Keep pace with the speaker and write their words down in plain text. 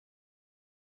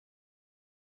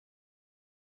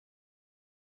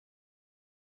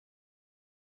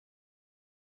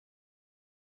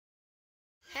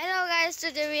Hello guys,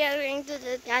 today we are going to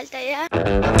the Taltalaiya.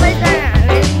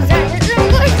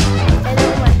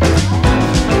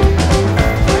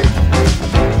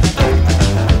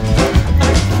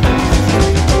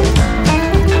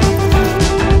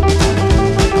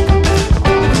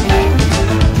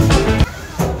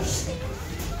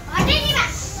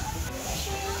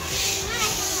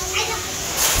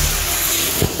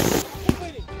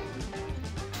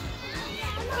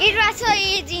 It was so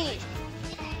easy.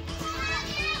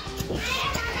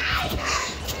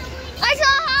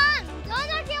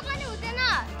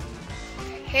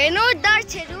 हेर्नु डर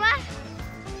छेरुवा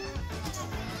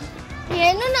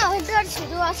हेर्नु न डर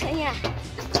छेरुवा छ यहाँ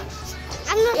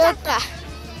एउटा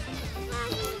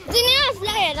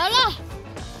दिनेशलाई हेर ल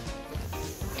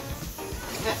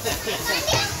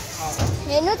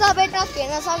हेर्नु तपाईँ टक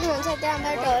हेर्न सक्नुहुन्छ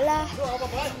त्यहाँबाट होला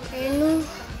हेर्नु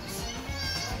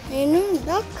हेर्नु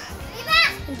डक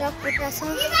डक पुट्टा छ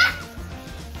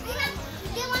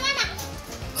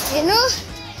हेर्नु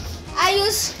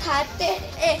आयुष खाते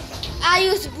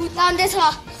आयुष भुताउँदैछ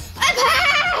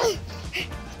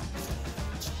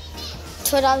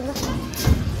छोरा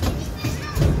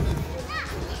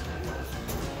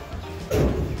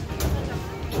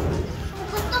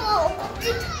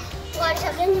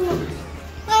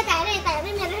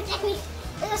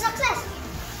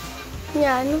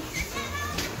यहाँ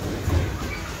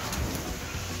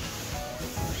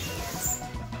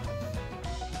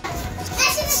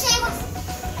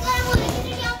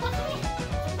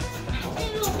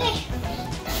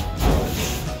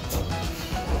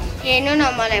हेर्नु न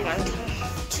मलाई भन्छ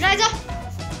छिटो जा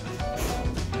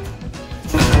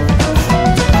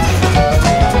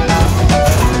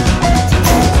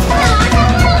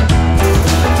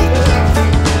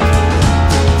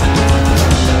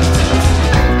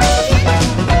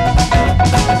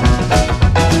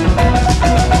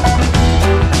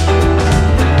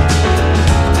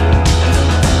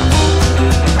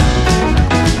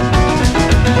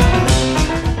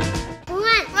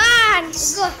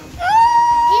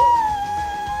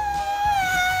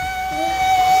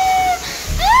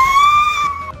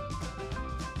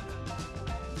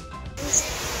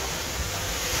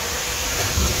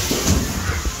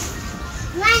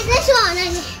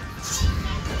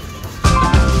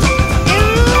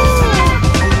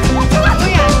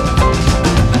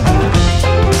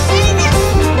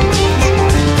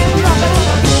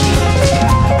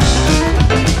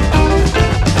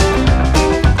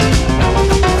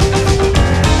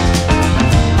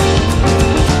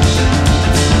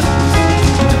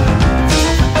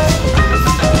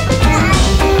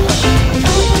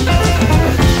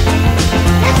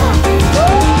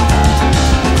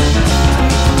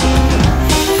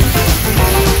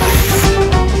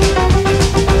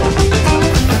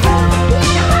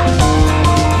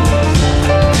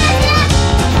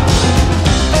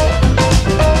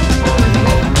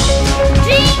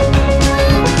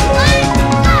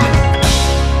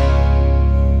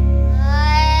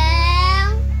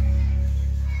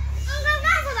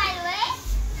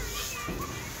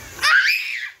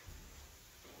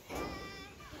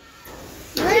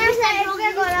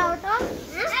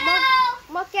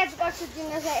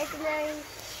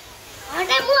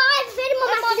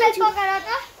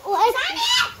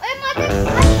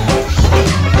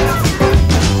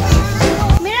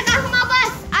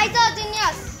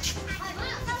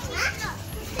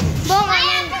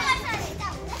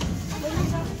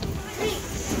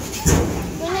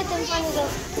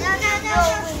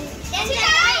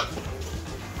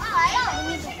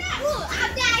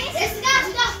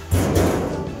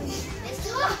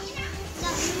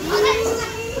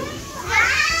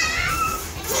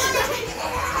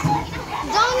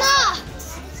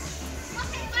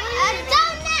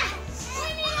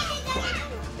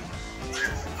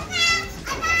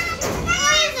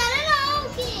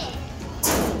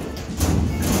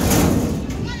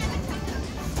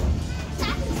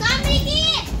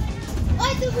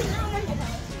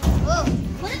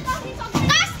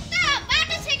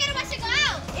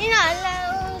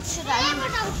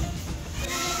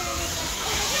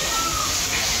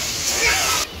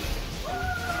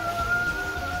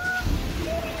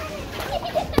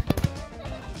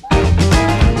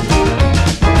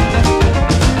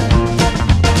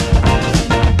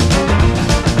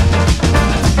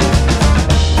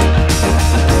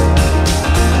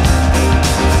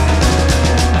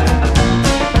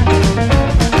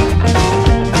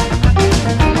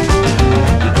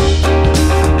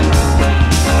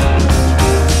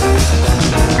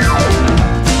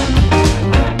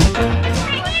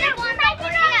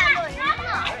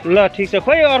ल ठीक छ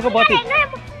खोइ अर्को बत्ती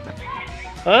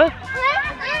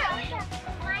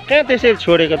कहाँ त्यसै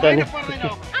छोडेको त नि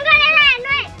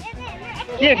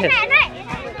के खे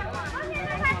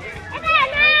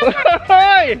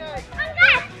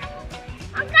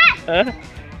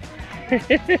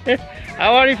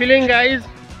How are you feeling, guys?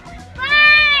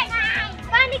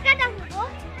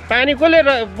 पानी कसले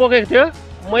बोकेको थियो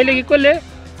मैले कि कसले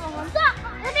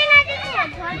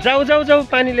जाऊ जाऊ जाऊ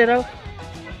पानी लिएर आऊ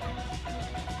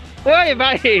ओइ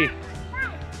भाइ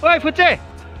ओइ फुच्चे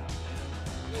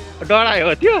डरायो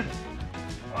हो त्यो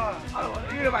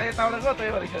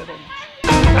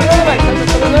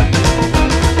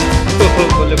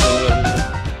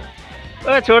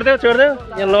छोड्देऊ छोड्देऊ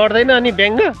यहाँ लड्दैन अनि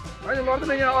ब्याङ्ग ए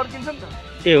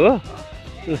हो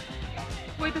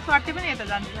कोही त सर्टे पनि यता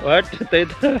जान्छ व्हाट त्यही त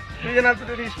दुईजना त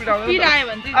त्यति स्पिड आयो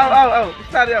भने चाहिँ आऊ आऊ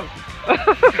बिस्तारै आऊ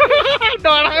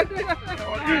डरायो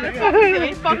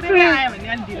पक्रेर आयो भने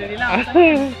अनि ढिलो ढिलो आउँछ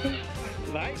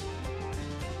भाइ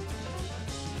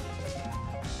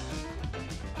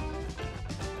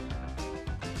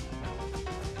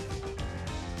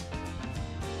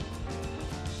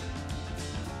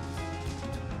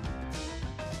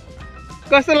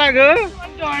कस्तो लाग्यो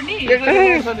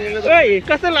ओइ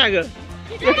कस्तो लाग्यो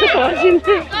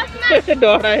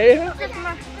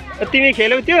डरायो तिमी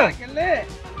खेल्यौ त्यो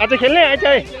आज खेल्ने आइज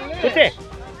है पुच्चे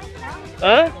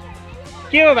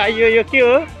के हो भाइ यो के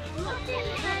हो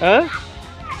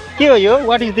के हो यो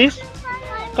what is this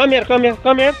come here come here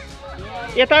come here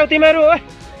यता आऊ तिमीहरू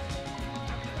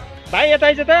भाइ यता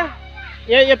आइज त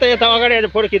यहाँ यता यता अगाडि आएर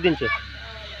फोटो खिचिदिन्छु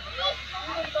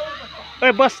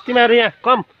ओइ बस तिमीहरू यहाँ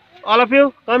कम all of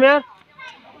you come here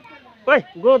ओइ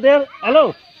go there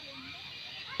hello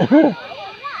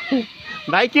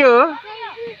भाइ के हो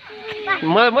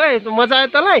मजा आयो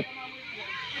तँलाई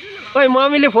ओइ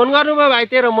मम्मीले फोन गर्नुभयो भाइ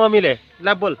तेरो मम्मीले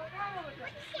ल बोल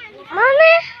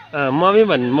मम्मी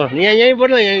भन्नु म यहीँ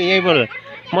बोल्नु यहीँ बोल्नु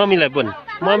मम्मीलाई बोल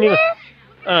मम्मी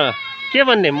के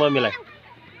भन्ने मम्मीलाई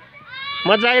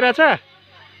मजा आइरहेछ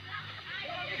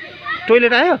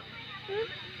टोइलेट आयो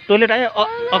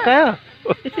अकायो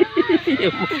Wait,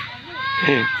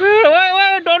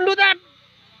 don't do that.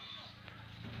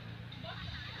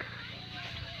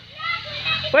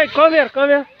 Wait, come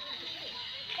here.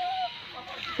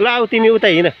 ल आऊ तिमी उता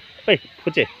हिँड ओइ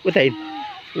फुच्चे उता हिँड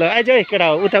ल आइज है केटा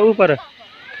हो उता ऊ पर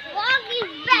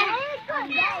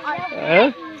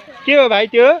के हो भाइ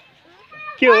त्यो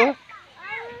के हो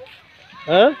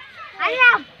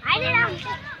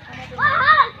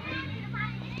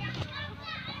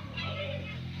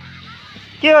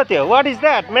के हो त्यो वाट इज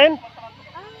द्याट म्यान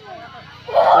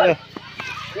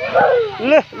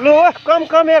ल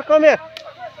कम हियर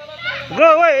गो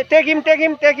ओइ टेक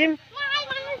हिम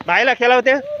भाइलाई खेलाऊ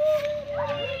त्यहाँ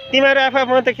तिमीहरू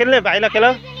आफू त खेल्ने भाइलाई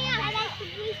खेलाऊ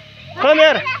come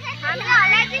here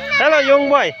hello young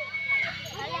boy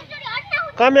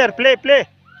come here play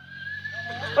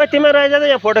ओइ तिमीहरू आइज त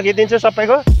यहाँ फोटो खिचिदिन्छु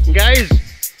सबैको गाइज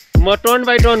म टर्न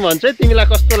बाई टर्न भन्छु है तिमीलाई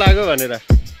कस्तो लाग्यो भनेर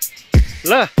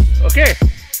ल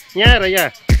ओके यहाँ र यहाँ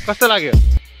कस्तो लाग्यो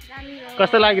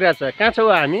कस्तो लागिरहेछ कहाँ छौ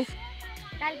हामी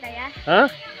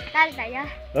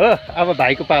हो अब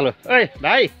भाइको पालो ओइ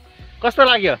भाइ कस्तो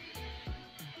लाग्यो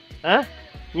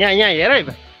यहाँ हेर है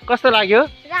कस्तो लाग्यो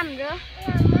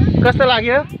कस्तो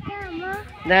लाग्यो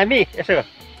नामी यसो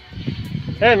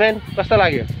ए म्यान कस्तो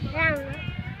लाग्यो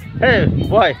ए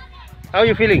बोय हाउ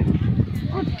यु फिलिङ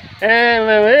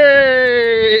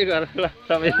ए गर ल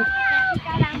सबै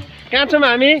कहाँ छौँ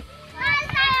हामी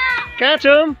कहाँ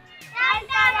छौँ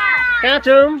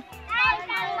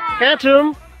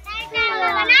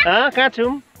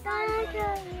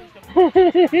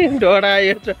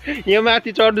डरायो यहाँ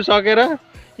माथि चढ्नु सकेर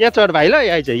यहाँ चढ भाइ ल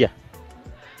आइज यहाँ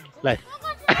ल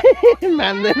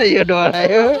मान्दैन यो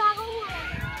डरायो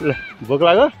ल भोक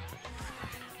लाग्यो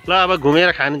ल अब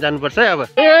घुमेर खानु जानुपर्छ है अब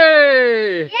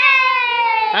ए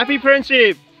ह्याप्पी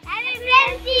फ्रेन्डसिप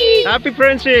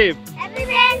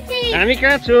हामी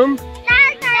कहाँ छौँ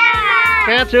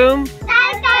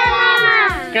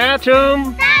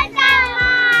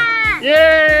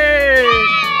ये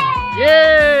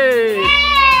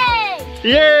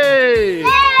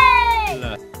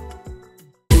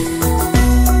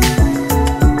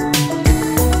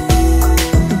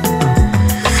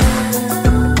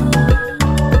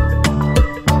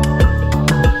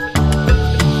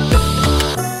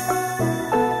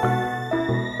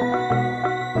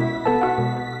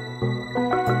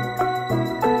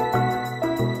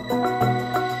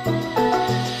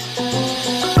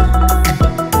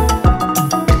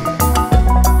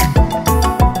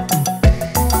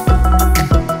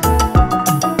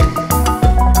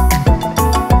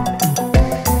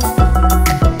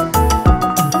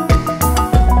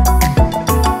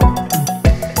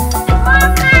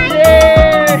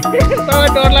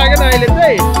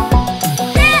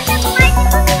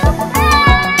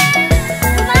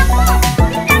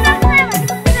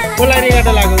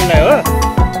तयारीबाट लाग्यो उसलाई हो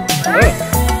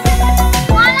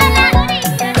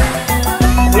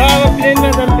ल अब प्लेनमा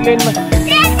जाउँ प्लेनमा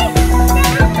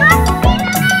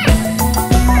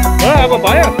हो अब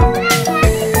भयो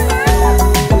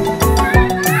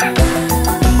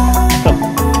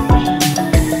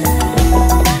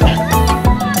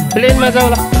प्लेनमा जाऊ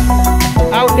ल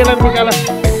आऊ त्यसलाई निकाल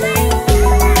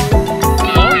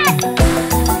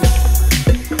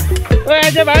ओए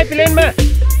आइज भाइ प्लेनमा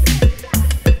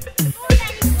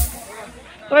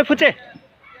ओए फुचे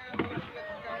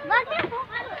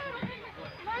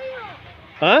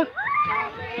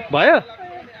भयो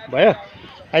भयो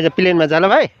आइज प्लेनमा जा ल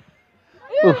भाइ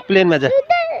प्लेनमा जा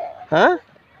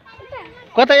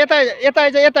कता यता यता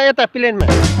आइज यता यता प्लेनमा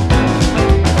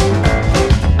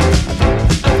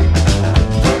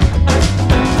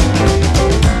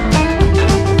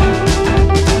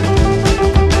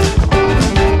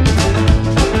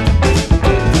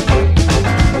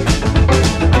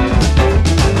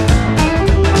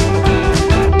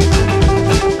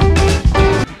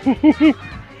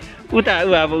उता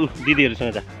ऊ अब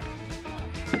दिदीहरूसँग जा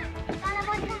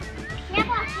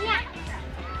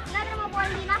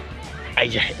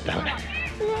आइज यताबाट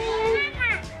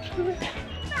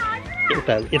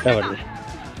यताबाट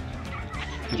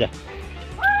जा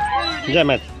जा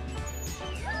माथि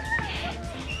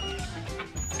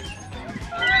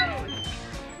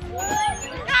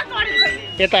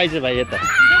यता आइज भाइ यता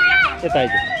यता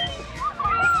आइज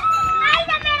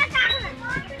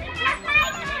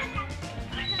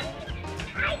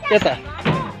यता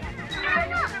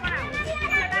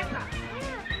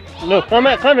ल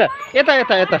कमा कमा यता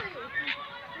यता यता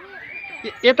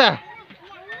यता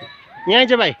यहाँ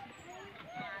आइज भाइ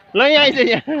ल यहाँ आइज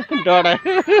यहाँ डढा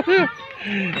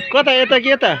कता यता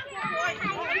कि यता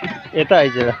यता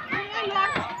आइज ल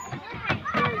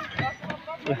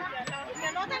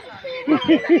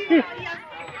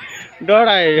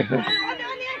डढायो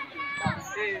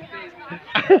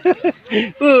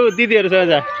ऊ दिदीहरूसँग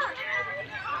जा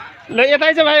ल यता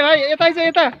आइज भाइ भाइ यता आइज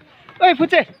यता ओइ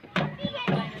फुचे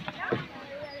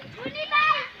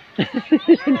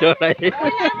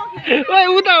ओइ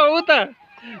उता हो उता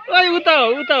ओइ उता हो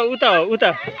उता उता हो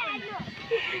उता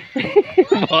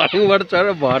भरङबाट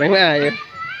चढ भरङमा आयो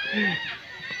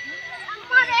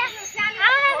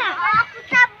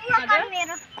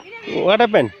वाट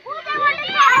ह्यापन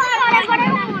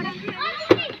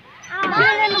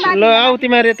ल आऊ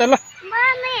तिमीहरू यता ल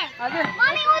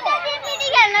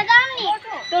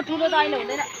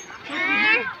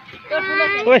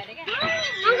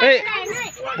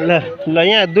ल ल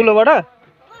यहाँ दुलोबाट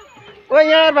ओइ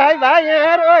यहाँ भाइ भाइ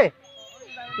यहाँ ओइ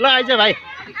ल आइज भाइ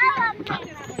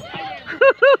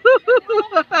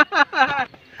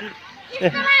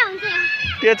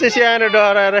त्यो चाहिँ सानो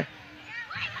डराएर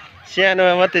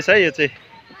सानोमा मात्रै छ यो चाहिँ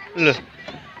ल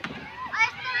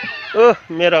ओ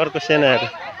मेरो अर्को सेनाहरू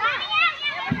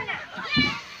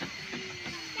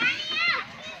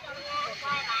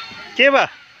के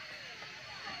भयो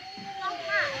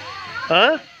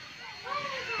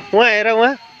उहाँ हेर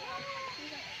उहाँ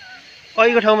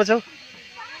अहिलेको ठाउँमा छौ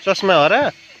चस्मा हो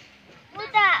र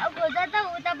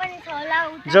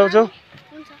जाऊ जाऊ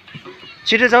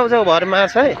छिटो जाऊ जाऊ भर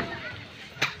मार्छ है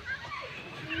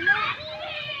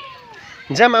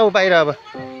जाम आऊ बाहिर अब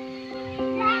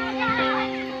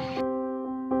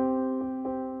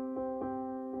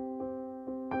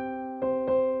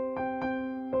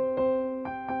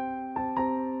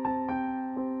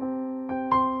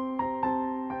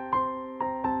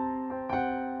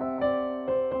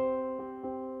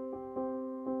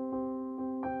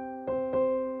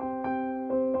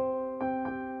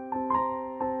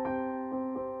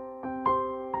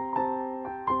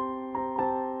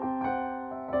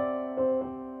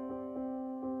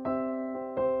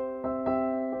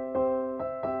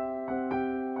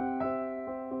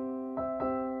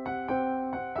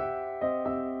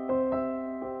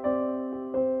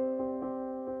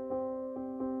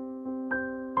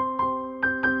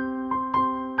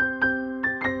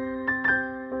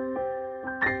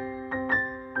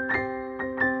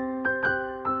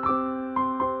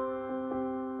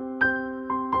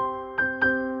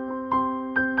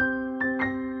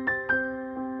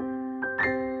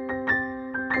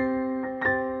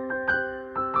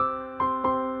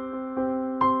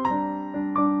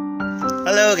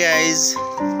हेलो गाइज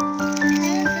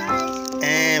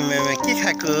मैं के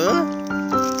खाएको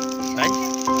है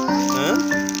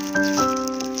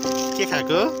के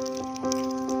खाएको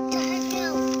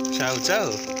चाउचाउ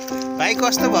भाइ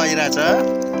कस्तो भइरहेछ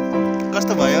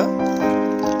कस्तो भयो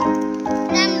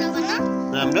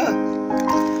राम्रो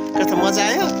कस्तो मजा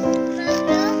आयो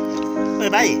ओए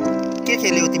भाइ के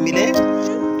खेल्यौ तिमीले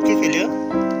के खेल्यो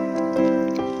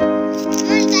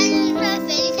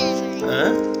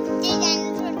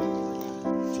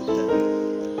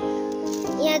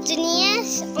यहाँ जुनिया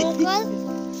अङ्कल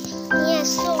यहाँ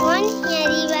सोहन यहाँ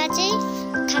रिवा चाहिँ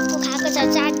खाएको छ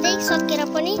चाट्दै सकेर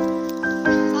पनि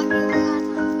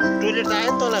टोइलेट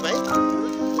आयो तल भाइ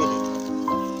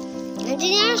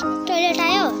जुनिया टोइलेट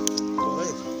आयो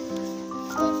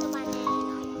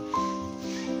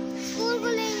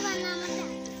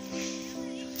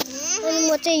अनि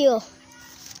म चाहिँ यो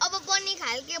अब बन्नी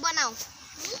खालके बनाऊ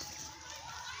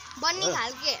बन्नी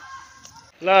खालके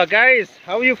ल guys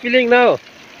how you feeling now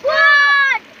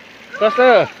कस्तो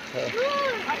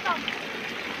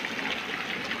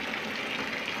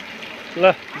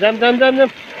ल जाम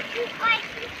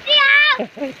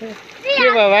के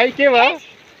भयो भाइ के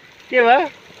भयो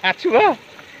आछु भयो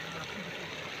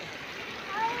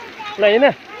ल हिँड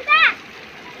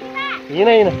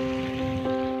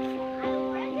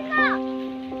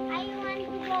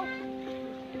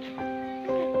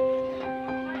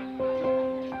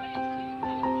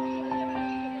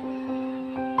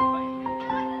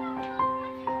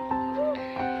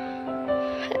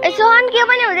सोहन के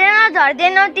पनि हुँदैन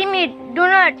झर्दैन तिमी do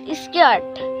not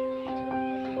scared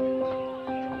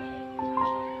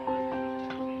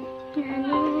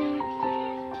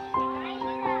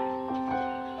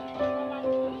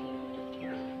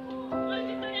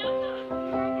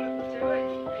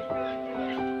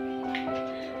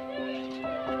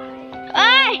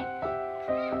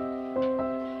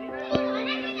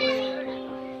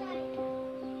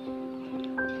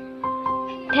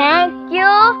thank you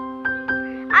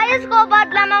आयुषको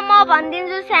बदलामा म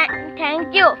भनिदिन्छु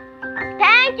thank you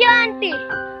aunty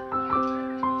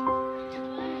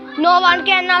no one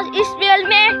can spell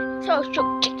मे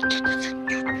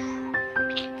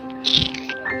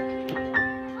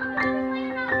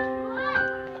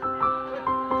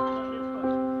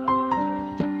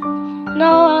न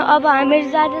अब हामीहरू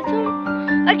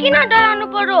जाँदैछौँ किन डराउनु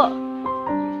पर्यो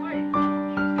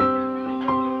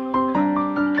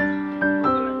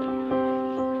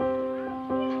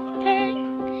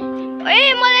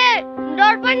मलाई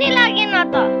डर पनि लागेन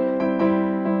त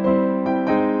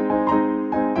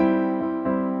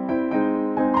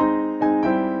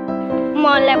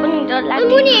मलाई पनि डर लाग्यो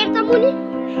मुनि हेर त मुनि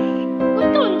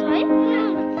कस्तो हुन्छ है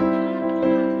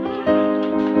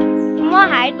म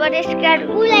हाइटबाट स्क्यार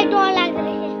उलाई डर लाग्दैन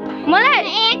मलाई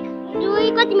 1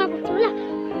 2 कतिमा पुग्छु ल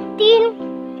 3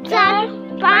 4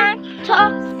 5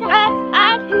 6 7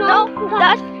 8 9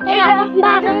 10 11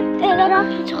 12 13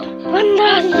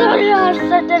 15 16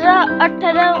 17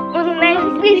 18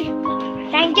 19 20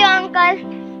 Thank you uncle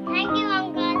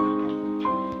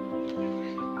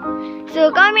So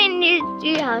come in this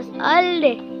tree house all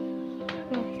day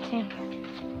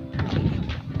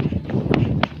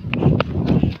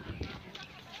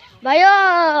भयो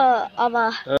अब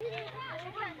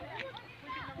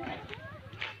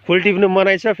फुल टिप्नु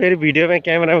मनाइ छ फेरि भिडियोमा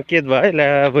क्यामेरामा कैद भयो ल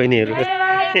बहिनीहरु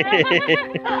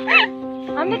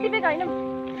हामीले टिपेको हैन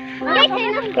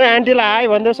ओ आन्टीलाई हाय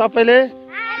भन्दै सबैले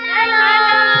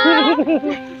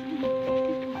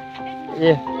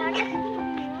ए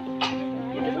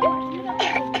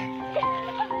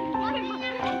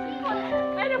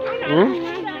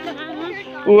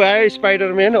उ आयो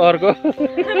स्पाइडरम्यान अर्को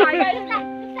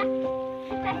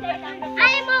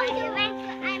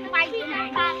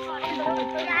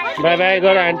बाई बाई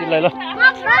गर आन्टीलाई ल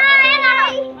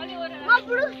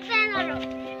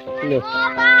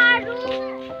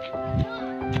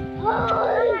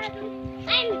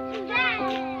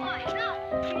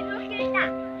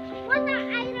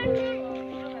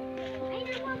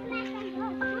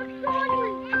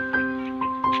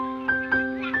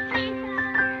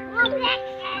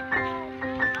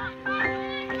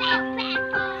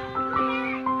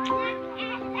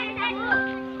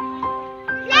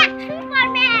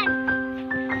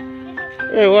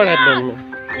Hey, what happened?